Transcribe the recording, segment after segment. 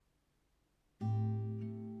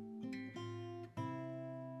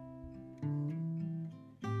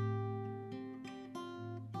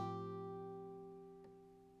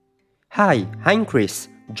Hi, I'm Chris.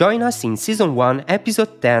 Join us in Season 1,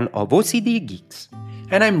 Episode 10 of OCD Geeks.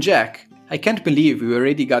 And I'm Jack. I can't believe we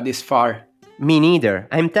already got this far. Me neither.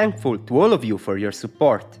 I'm thankful to all of you for your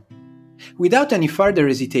support. Without any further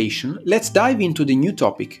hesitation, let's dive into the new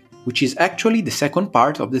topic, which is actually the second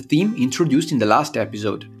part of the theme introduced in the last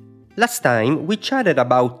episode. Last time, we chatted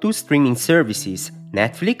about two streaming services,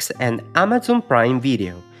 Netflix and Amazon Prime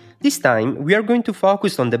Video. This time, we are going to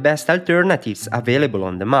focus on the best alternatives available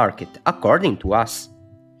on the market, according to us.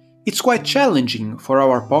 It's quite challenging for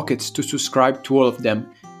our pockets to subscribe to all of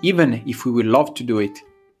them, even if we would love to do it.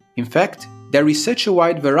 In fact, there is such a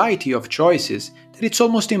wide variety of choices that it's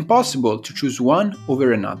almost impossible to choose one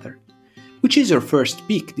over another. Which is your first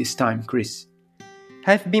pick this time, Chris?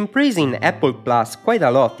 I've been praising Apple Plus quite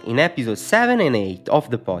a lot in episodes 7 and 8 of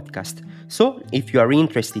the podcast, so if you are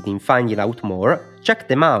interested in finding out more, check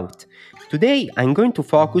them out. Today I'm going to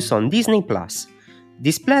focus on Disney Plus.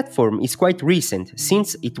 This platform is quite recent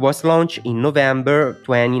since it was launched in November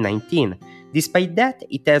 2019. Despite that,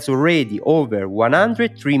 it has already over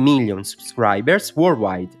 103 million subscribers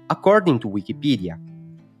worldwide, according to Wikipedia.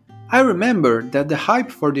 I remember that the hype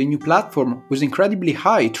for the new platform was incredibly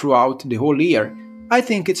high throughout the whole year. I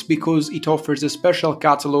think it's because it offers a special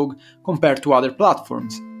catalog compared to other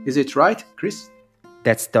platforms. Is it right, Chris?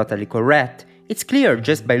 That's totally correct. It's clear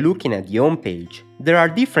just by looking at the homepage. There are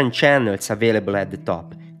different channels available at the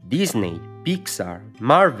top: Disney, Pixar,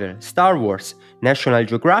 Marvel, Star Wars, National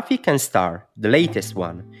Geographic and Star, the latest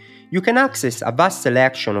one. You can access a vast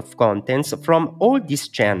selection of contents from all these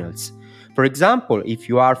channels. For example, if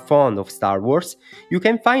you are fond of Star Wars, you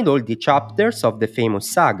can find all the chapters of the famous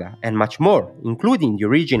saga and much more, including the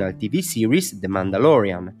original TV series The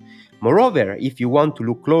Mandalorian. Moreover, if you want to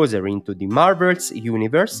look closer into the Marvel's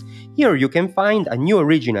universe, here you can find a new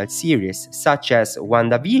original series such as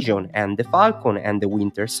WandaVision and The Falcon and the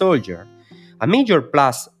Winter Soldier. A major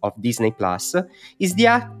plus of Disney Plus is the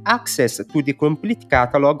access to the complete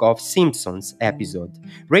catalog of Simpsons episodes,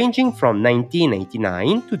 ranging from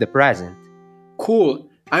 1989 to the present. Cool!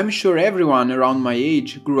 I'm sure everyone around my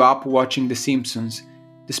age grew up watching The Simpsons.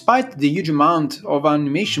 Despite the huge amount of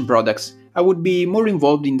animation products, I would be more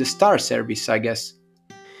involved in the Star service, I guess.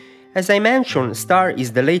 As I mentioned, Star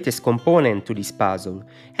is the latest component to this puzzle.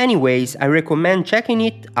 Anyways, I recommend checking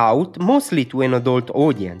it out mostly to an adult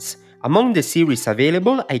audience. Among the series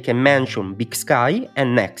available, I can mention Big Sky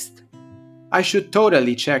and Next. I should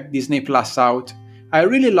totally check Disney Plus out. I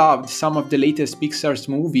really loved some of the latest Pixar's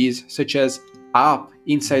movies, such as Up,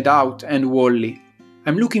 Inside Out, and Wall-E.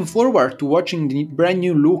 I'm looking forward to watching the brand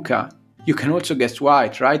new Luca. You can also guess why,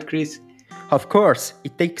 right, Chris? Of course,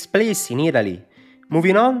 it takes place in Italy.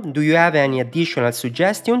 Moving on, do you have any additional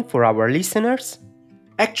suggestion for our listeners?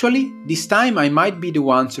 Actually, this time I might be the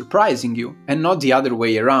one surprising you, and not the other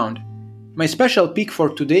way around. My special pick for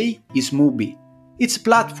today is Mubi. It's a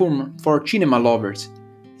platform for cinema lovers.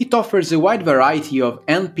 It offers a wide variety of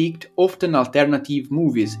hand-picked, often alternative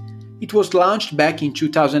movies. It was launched back in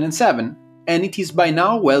 2007, and it is by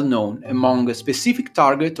now well known among a specific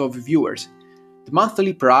target of viewers. The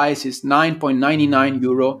monthly price is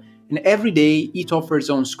 €9.99, and every day it offers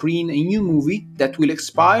on screen a new movie that will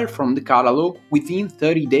expire from the catalog within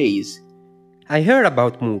 30 days. I heard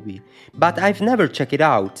about Mubi, but I've never checked it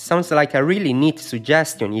out. Sounds like a really neat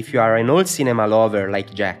suggestion if you are an old cinema lover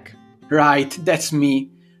like Jack. Right, that's me.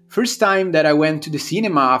 First time that I went to the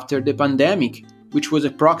cinema after the pandemic, which was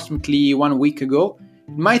approximately 1 week ago.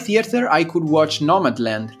 In my theater I could watch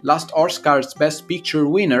Nomadland, last Oscar's Best Picture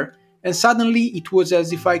winner, and suddenly it was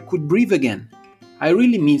as if I could breathe again. I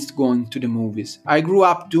really missed going to the movies. I grew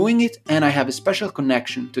up doing it and I have a special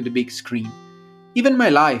connection to the big screen. Even my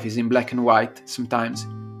life is in black and white sometimes.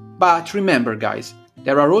 But remember guys,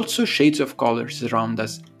 there are also shades of colors around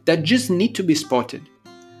us that just need to be spotted.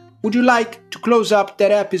 Would you like to close up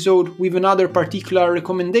that episode with another particular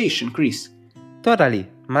recommendation, Chris? Totally.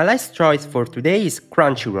 My last choice for today is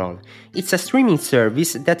Crunchyroll. It's a streaming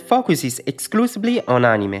service that focuses exclusively on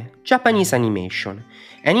anime, Japanese animation.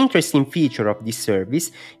 An interesting feature of this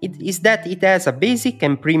service is that it has a basic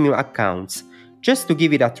and premium accounts. Just to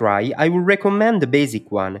give it a try, I would recommend the basic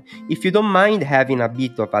one, if you don't mind having a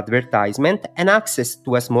bit of advertisement and access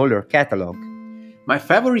to a smaller catalog. My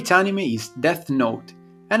favorite anime is Death Note,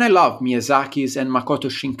 and I love Miyazaki's and Makoto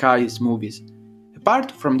Shinkai's movies.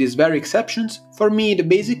 Apart from these very exceptions, for me the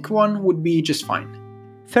basic one would be just fine.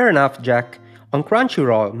 Fair enough, Jack. On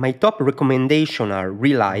Crunchyroll, my top recommendations are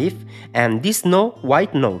Real Life and These Snow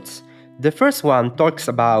White Notes. The first one talks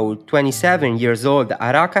about 27 years old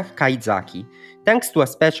Araka Kaizaki. Thanks to a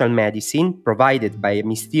special medicine provided by a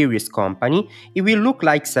mysterious company, he will look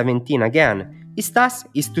like 17 again. His task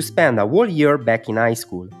is to spend a whole year back in high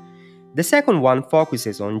school. The second one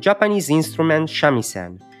focuses on Japanese instrument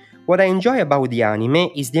shamisen. What I enjoy about the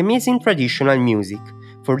anime is the amazing traditional music.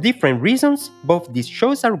 For different reasons, both these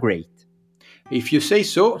shows are great. If you say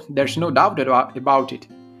so, there's no doubt about it.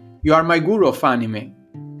 You are my guru of anime.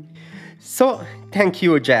 So, thank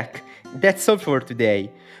you, Jack. That's all for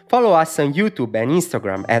today. Follow us on YouTube and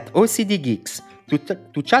Instagram at OCD Geeks.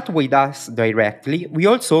 To chat with us directly, we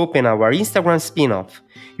also open our Instagram spin-off.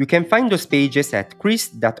 You can find those pages at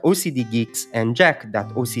chris.ocdgeeks and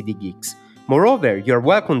jack.ocdgeeks. Moreover, you're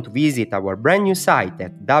welcome to visit our brand new site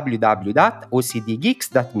at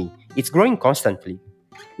www.ocdgeeks.me. It's growing constantly.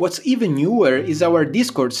 What's even newer is our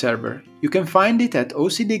Discord server. You can find it at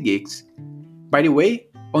OCD Geeks. By the way,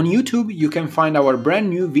 on YouTube you can find our brand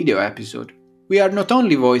new video episode. We are not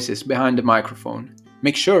only voices behind the microphone.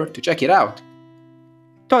 Make sure to check it out.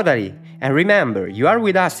 Totally. And remember, you are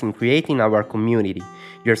with us in creating our community.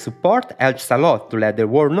 Your support helps a lot to let the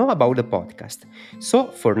world know about the podcast. So,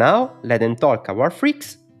 for now, let them talk, our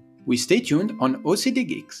freaks. We stay tuned on OCD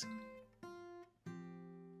Geeks.